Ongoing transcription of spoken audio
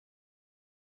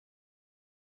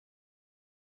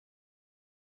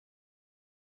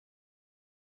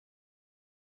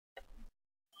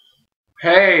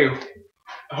Hey,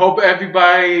 hope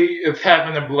everybody is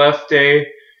having a blessed day,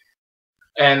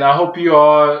 and I hope you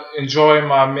all enjoy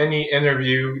my mini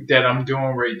interview that I'm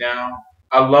doing right now.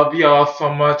 I love y'all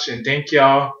so much, and thank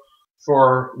y'all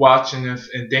for watching this,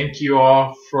 and thank you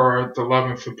all for the love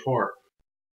and support.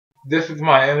 This is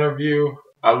my interview.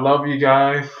 I love you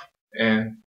guys,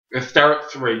 and it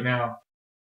starts right now.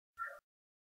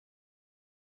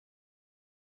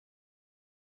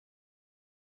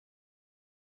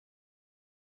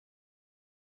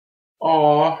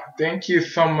 Oh, thank you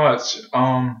so much.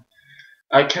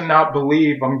 I cannot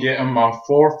believe I'm getting my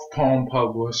fourth poem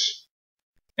published.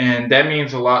 And that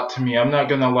means a lot to me. I'm not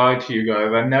gonna lie to you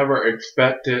guys. I never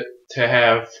expected to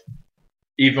have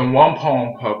even one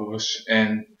poem published,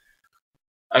 and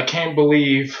I can't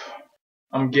believe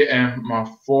I'm getting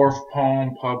my fourth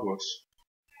poem published.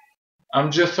 I'm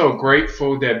just so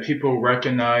grateful that people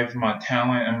recognize my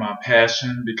talent and my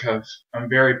passion because I'm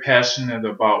very passionate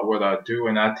about what I do,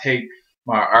 and I take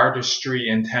my artistry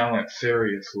and talent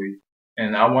seriously.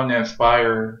 And I want to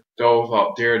inspire those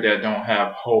out there that don't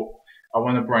have hope. I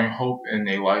want to bring hope in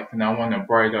their life, and I want to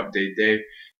brighten up their day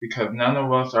because none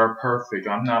of us are perfect.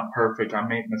 I'm not perfect. I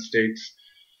make mistakes,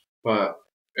 but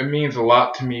it means a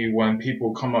lot to me when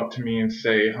people come up to me and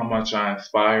say how much I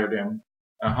inspire them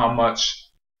and how much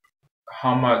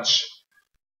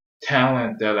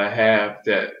talent that I have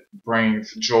that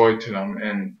brings joy to them.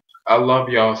 And I love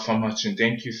y'all so much and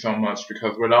thank you so much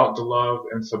because without the love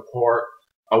and support,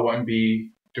 I wouldn't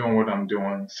be doing what I'm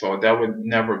doing. So that would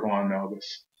never go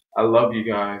unnoticed. I love you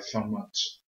guys so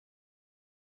much.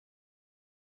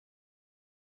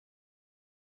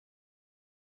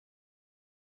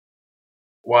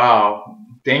 Wow.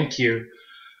 Thank you.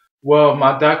 Well,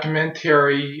 my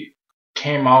documentary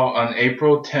came out on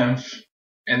April 10th,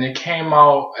 and it came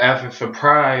out as a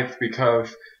surprise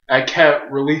because I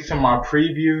kept releasing my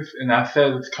previews, and I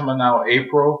said it's coming out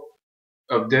April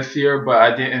of this year, but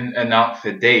I didn't announce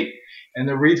the date. And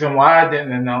the reason why I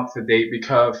didn't announce the date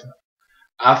because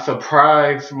I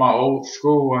surprised my old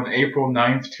school on April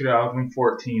 9th,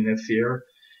 2014 this year,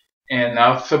 and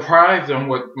I surprised them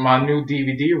with my new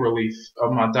DVD release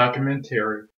of my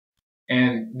documentary.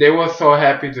 And they were so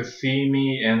happy to see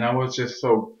me, and I was just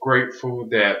so grateful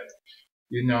that,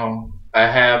 I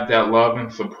have that love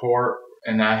and support,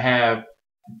 and I have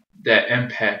that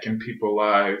impact in people's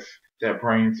lives that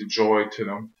brings joy to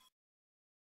them.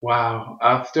 Wow,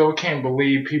 I still can't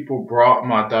believe people brought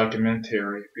my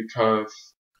documentary because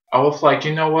I was like,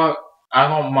 you know what? I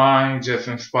don't mind just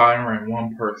inspiring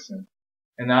one person.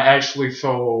 And I actually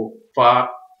sold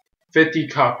 50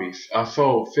 copies. I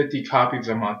sold 50 copies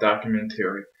of my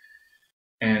documentary.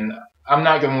 And I'm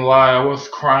not gonna lie, I was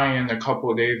crying a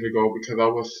couple of days ago because I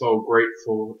was so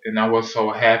grateful and I was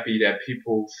so happy that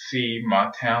people see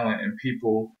my talent and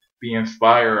people be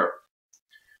inspired.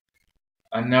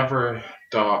 I never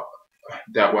thought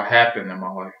that would happen in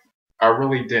my life. I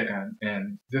really didn't.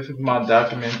 And this is my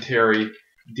documentary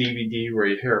DVD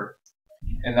right here.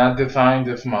 And I designed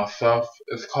this myself.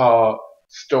 It's called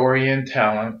Story and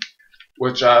Talent,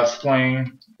 which I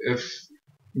explain is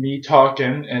me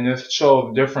talking, and it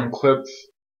shows different clips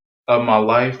of my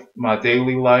life, my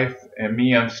daily life, and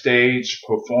me on stage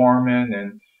performing,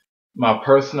 and my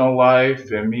personal life,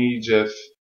 and me just,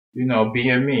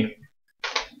 being me.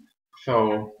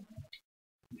 So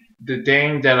the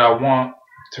thing that I want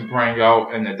to bring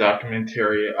out in the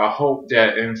documentary, I hope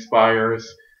that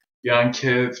inspires young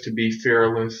kids to be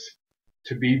fearless,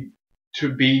 to be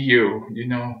to be you.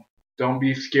 Don't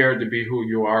be scared to be who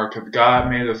you are, because God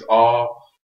made us all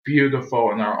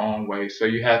beautiful in our own way. So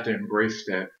you have to embrace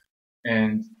that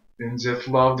and just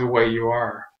love the way you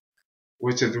are,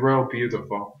 which is real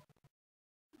beautiful.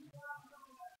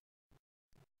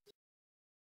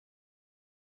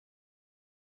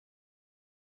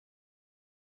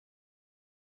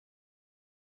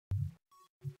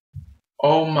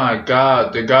 Oh my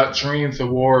God, the Got Dreams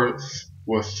Awards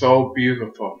was so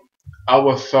beautiful. I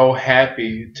was so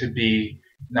happy to be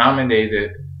nominated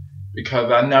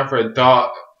because I never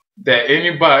thought that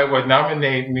anybody would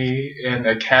nominate me in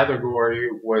a category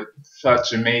with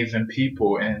such amazing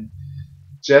people. And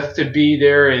just to be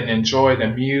there and enjoy the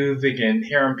music and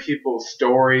hearing people's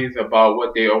stories about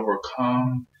what they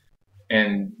overcome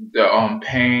and the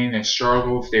pain and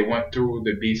struggles they went through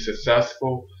to be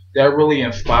successful, that really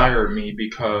inspired me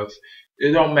because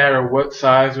it don't matter what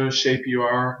size or shape you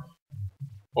are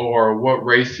or what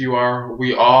race you are,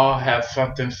 we all have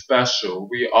something special.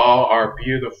 We all are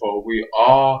beautiful. We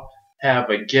all have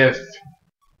a gift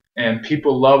and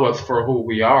people love us for who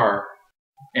we are.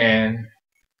 And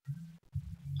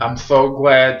I'm so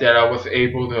glad that I was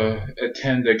able to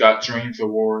attend the Got Dreams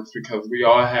Awards because we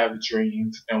all have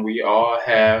dreams and we all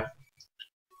have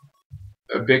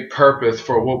a big purpose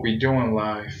for what we do in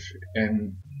life.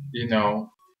 And, you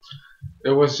know, it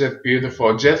was just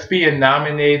beautiful. Just being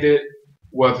nominated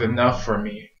was enough for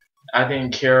me. I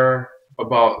didn't care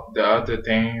about the other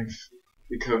things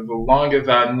because the long as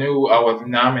I knew I was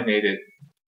nominated,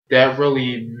 that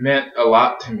really meant a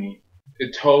lot to me.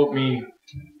 It told me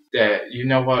that, you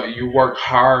know what, you work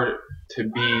hard to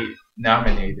be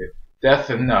nominated. That's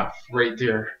enough right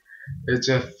there. It's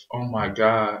just, oh my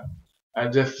God.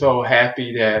 I'm just so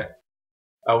happy that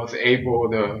I was able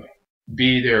to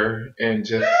be there and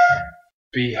just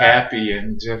be happy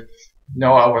and just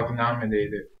know I was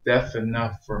nominated. That's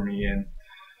enough for me. And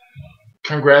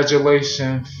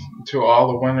congratulations to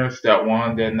all the winners that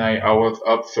won that night. I was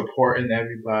up supporting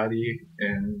everybody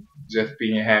and just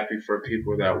being happy for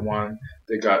people that won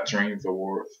the Got Dreams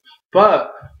Awards.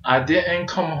 But I didn't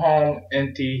come home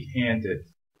empty handed.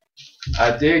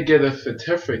 I did get a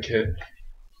certificate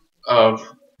of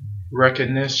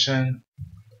recognition.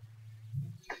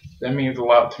 That means a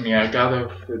lot to me. I got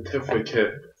a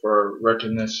certificate for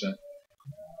recognition.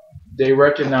 They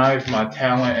recognize my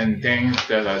talent and things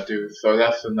that I do, so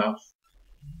that's enough.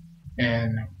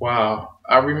 And wow,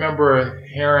 I remember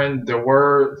hearing the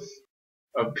words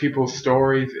of people's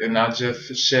stories and I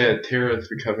just shed tears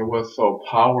because it was so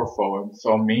powerful and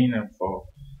so meaningful.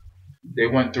 They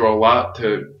went through a lot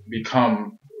to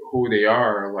become who they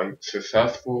are, like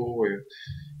successful with,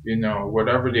 you know,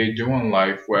 whatever they do in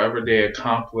life, whatever they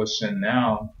accomplish in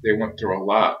now, they went through a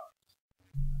lot.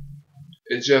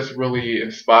 It just really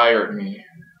inspired me.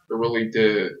 It really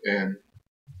did. And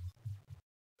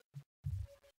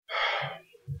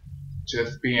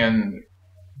just being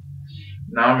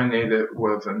nominated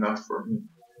was enough for me.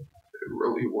 It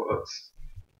really was.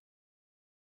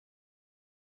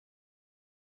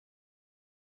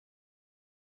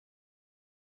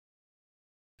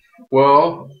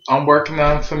 Well, I'm working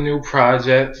on some new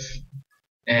projects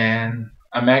and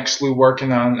I'm actually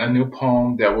working on a new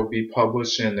poem that will be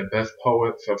published in the Best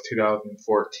Poets of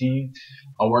 2014.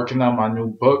 I'm working on my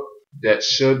new book that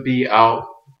should be out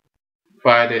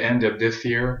by the end of this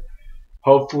year.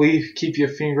 Hopefully, keep your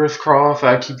fingers crossed.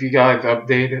 I keep you guys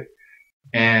updated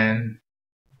and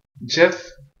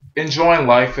just enjoying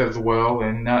life as well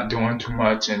and not doing too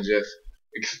much and just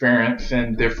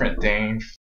experiencing different things.